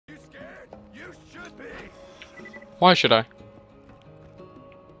Why should I?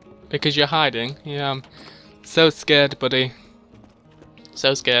 Because you're hiding? Yeah, I'm so scared, buddy.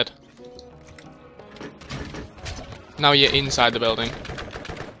 So scared. Now you're inside the building.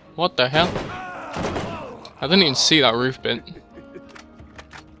 What the hell? I didn't even see that roof bit.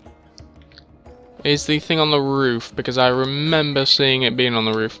 Is the thing on the roof? Because I remember seeing it being on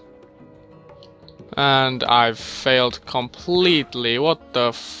the roof. And I've failed completely. What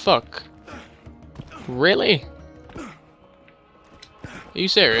the fuck? Really? Are you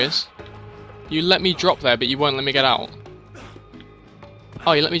serious? You let me drop there, but you won't let me get out.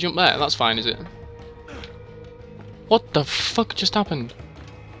 Oh, you let me jump there? That's fine, is it? What the fuck just happened?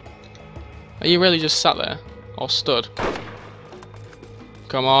 Are you really just sat there? Or stood?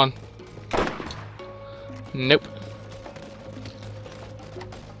 Come on. Nope.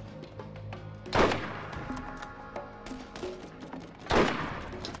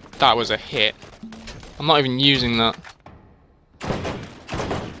 That was a hit. I'm not even using that.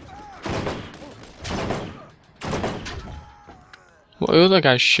 What are the other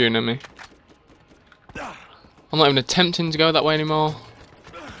guys shooting at me? I'm not even attempting to go that way anymore.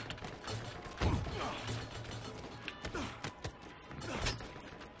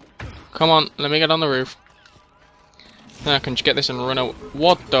 Come on, let me get on the roof. Then I can just get this and run out.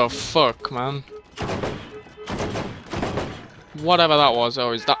 What the fuck, man? Whatever that was,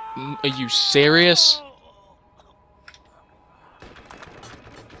 oh, is that... Are you serious?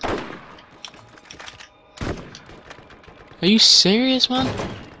 Are you serious, man?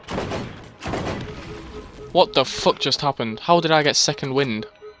 What the fuck just happened? How did I get second wind?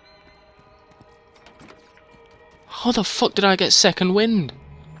 How the fuck did I get second wind?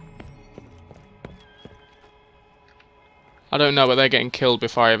 I don't know, but they're getting killed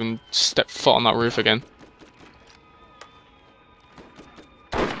before I even step foot on that roof again.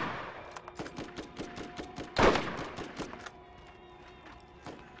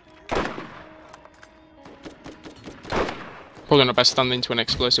 Probably not best stand into an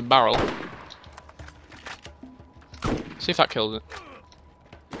explosive barrel. See if that kills it.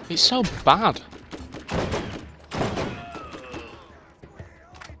 It's so bad.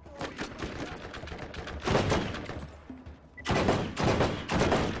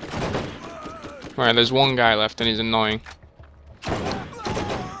 Right, there's one guy left and he's annoying.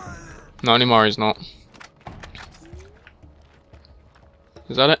 Not anymore, he's not.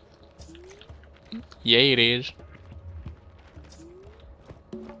 Is that it? Yeah, it is.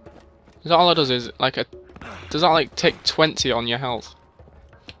 Is that all it does? Is like a... Does that like take 20 on your health?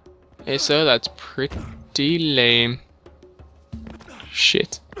 Hey, so that's pretty lame.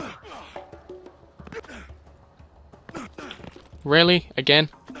 Shit. Really? Again?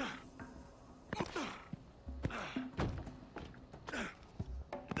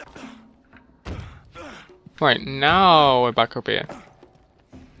 Right, now we're back up here.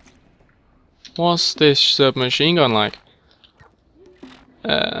 What's this submachine gun like?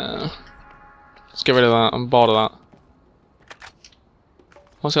 Let's get rid of that. I'm bored of that.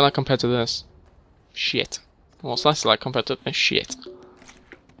 What's it like compared to this? Shit. What's that like compared to this? Shit.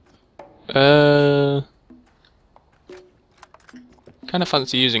 Kind of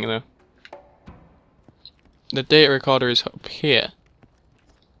fancy using it though. The data recorder is up here.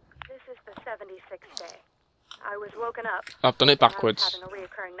 This is the 76th day. I was woken up. I've done it backwards. Having a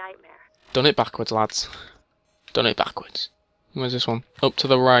reoccurring nightmare. Done it backwards, lads. Done it backwards. Where's this one? Up to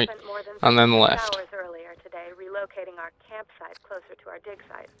the right, and then left. Hours earlier today, relocating our campsite closer to our dig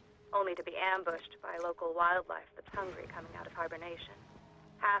site, only to be ambushed by local wildlife that's hungry coming out of hibernation.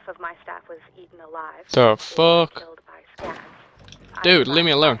 Half of my staff was eaten alive. The fuck? Killed by scans. Dude, leave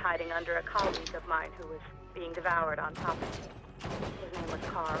me alone. Hiding under a colleague of mine who was being devoured on top of me. His name was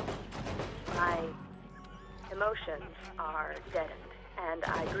Carl. My emotions are deadened, and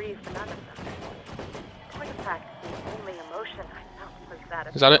I grieve for none of them. For the fact, the only emotion I felt was that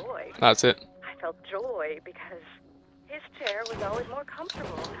of Is that joy. it? That's it. I felt joy because his chair was always more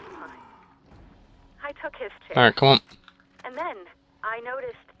comfortable than mine. I took his chair. Alright, come on. And then I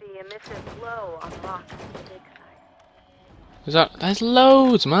noticed the emissive glow on the rocks of the dig site. Is that... There's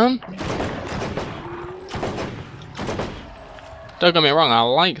loads, man. Don't get me wrong, I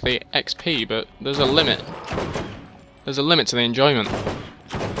like the XP, but there's a limit. There's a limit to the enjoyment.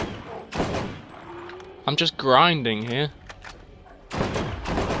 I'm just grinding here.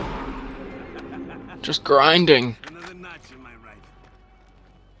 Just grinding.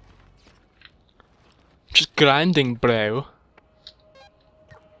 Just grinding, bro.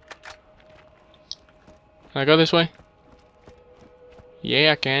 Can I go this way?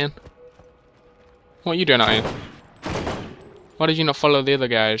 Yeah, I can. What are you doing out here? Why did you not follow the other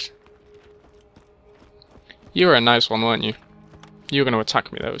guys? You were a nice one, weren't you? You were going to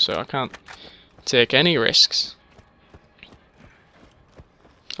attack me though, so I can't take any risks.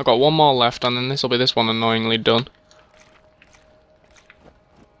 I've got one more left, and then this will be this one annoyingly done.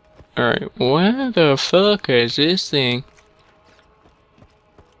 Alright, where the fuck is this thing?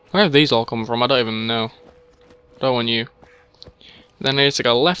 Where have these all come from? I don't even know. Don't want you. Then I need to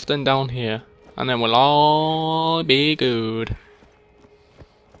go left and down here. And then we'll all be good.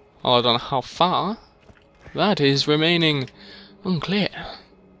 Oh, I don't know how far. That is remaining unclear.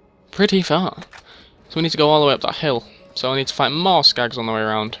 Pretty far. So we need to go all the way up that hill. So I need to fight more skags on the way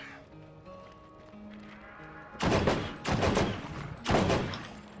around.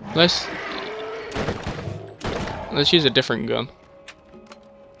 Let's use a different gun.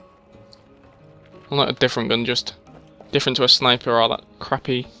 Well, not a different gun, just different to a sniper or that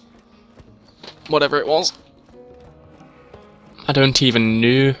crappy whatever it was. I don't even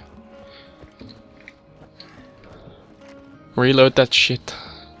know. Reload that shit.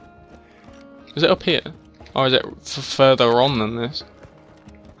 Is it up here? Or is it further on than this?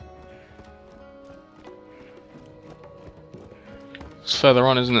 It's further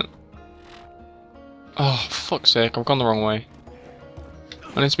on, isn't it? Oh, fuck's sake, I've gone the wrong way.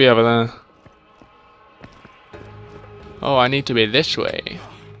 I need to be over there. Oh, I need to be this way.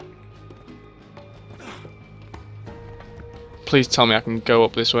 Please tell me I can go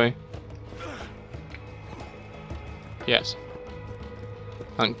up this way. Yes.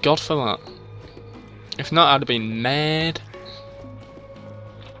 Thank God for that. If not, I'd have been mad.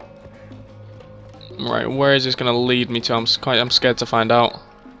 Right, where is this going to lead me to? I'm scared to find out.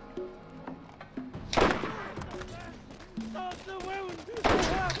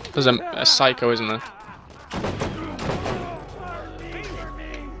 There's a psycho, isn't there?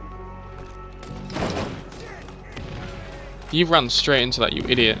 You ran straight into that, you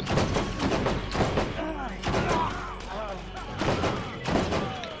idiot.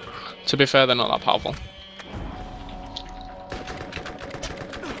 To be fair, they're not that powerful.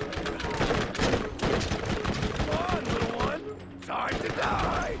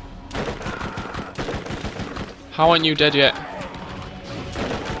 How aren't you dead yet?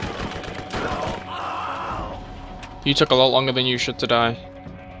 You took a lot longer than you should to die.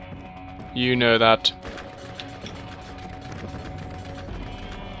 You know that.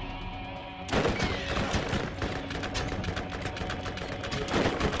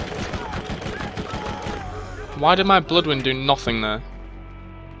 Why did my Bloodwind do nothing there?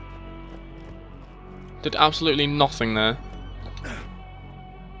 Did absolutely nothing there.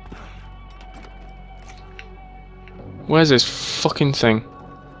 Where's this fucking thing?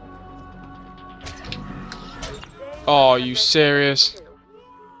 Oh, are you serious?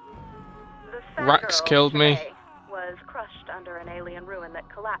 Rax killed me. Was crushed under an alien ruin that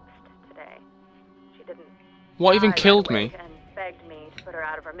collapsed today. She didn't. What even killed me? And begged me to put her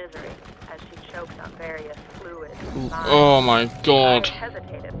out of her misery as she choked on various fluids. Oh my God. I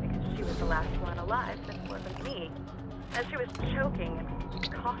hesitated because she was the last one alive. This wasn't me. As she was choking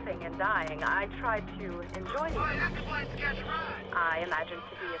and coughing and dying, I tried to enjoy the interaction. I imagined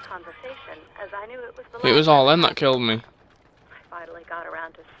to be a conversation, as I knew it was the last. It was all them that killed me. I finally got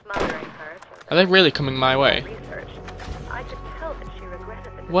around to smothering her. Are they really coming my way? I could tell that she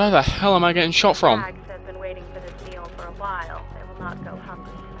regretted the Where the hell am I getting shot from? Skags have been waiting for this meal for a while. They will not go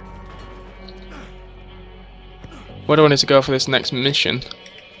hungry tonight. Where do I need to go for this next mission?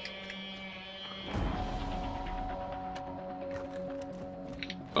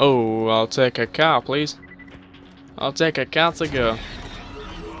 Oh, I'll take a car, please. I'll take a car to go.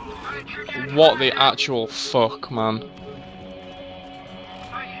 What the actual fuck, man?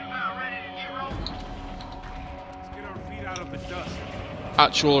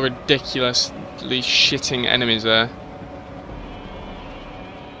 Actual ridiculously shitting enemies there.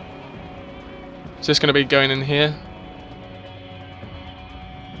 Is this going to be going in here?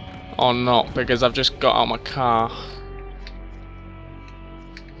 Or not, because I've just got out my car.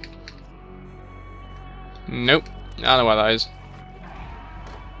 Nope, I know where that is.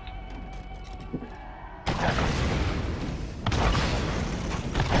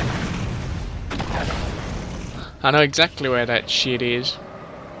 I know exactly where that shit is.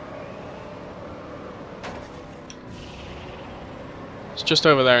 It's just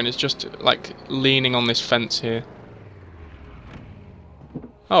over there and it's just like leaning on this fence here.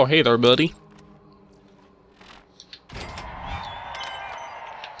 Oh, hey there, buddy.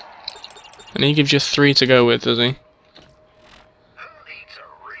 And he gives you 3 to go with, does he?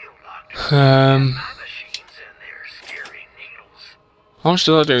 How much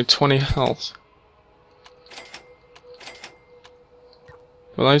does that do? 20 health.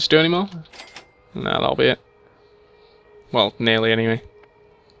 Will I just do any more? No, that'll be it. Well, nearly anyway.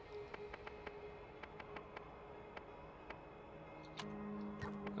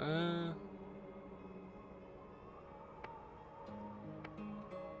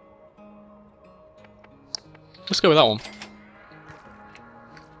 Let's go with that one.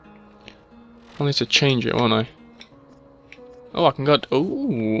 I'll need to change it, won't I? Oh, I can go...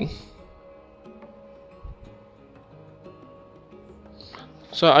 Ooh.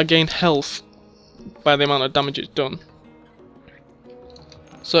 So I gain health by the amount of damage it's done.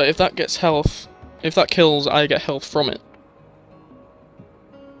 So if that gets health... If that kills, I get health from it.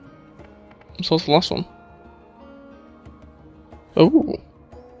 So what's the last one? Oh.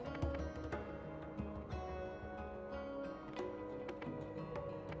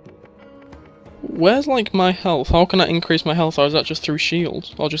 Where's, like, my health? How can I increase my health, or is that just through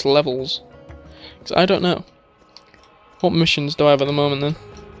shields? Or just levels? 'Cause I don't know. What missions do I have at the moment, then?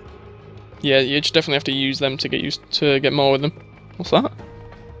 Yeah, you just definitely have to use them to get more with them. What's that?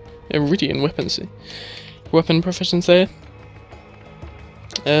 Iridian weaponcy. Weapon proficiency.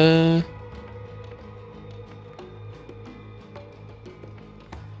 That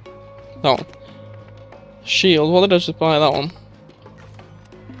one. Shield, what did I just buy that one?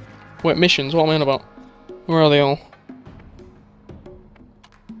 Wait, missions, what am I on about? Where are they all?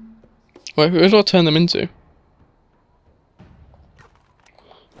 Wait, who do I turn them into?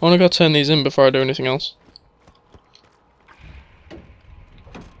 I wanna go turn these in before I do anything else.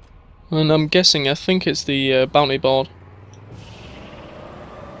 And I'm guessing, I think it's the bounty board.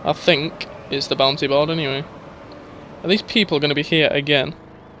 I think it's the bounty board anyway. Are these people gonna be here again?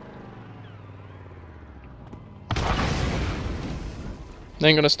 They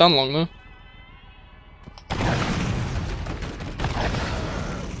ain't gonna stand long though.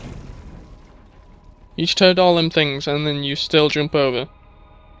 You turned all them things and then you still jump over.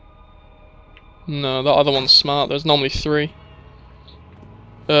 No, that other one's smart. There's normally 3.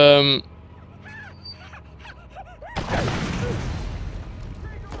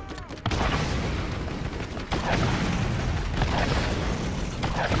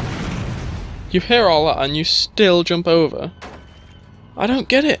 You hear all that and you still jump over? I don't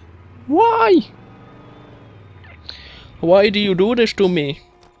get it. Why? Why do you do this to me?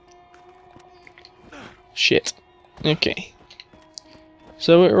 Shit. Okay.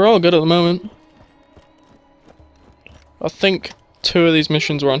 So we're all good at the moment. I think 2 of these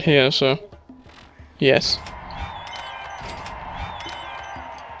missions are on here, so... Yes.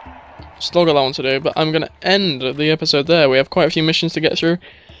 Still got that one to do, but I'm gonna end the episode there. We have quite a few missions to get through.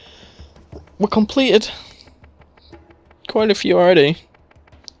 We're completed quite a few already.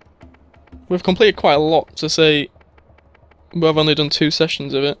 We've completed quite a lot to say we've only done 2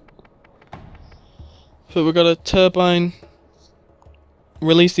 sessions of it. But we've got a turbine,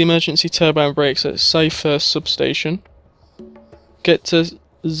 release the emergency turbine brakes at Cypher substation, get to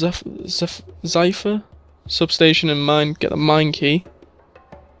Cypher substation and get the mine key,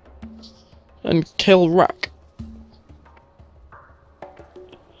 and kill Rack.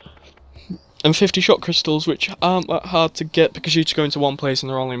 And 50 shot crystals, which aren't that hard to get because you just go into one place and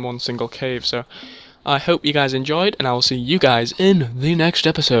they're all in one single cave. So I hope you guys enjoyed, and I will see you guys in the next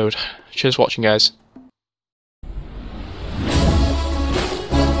episode. Cheers for watching, guys.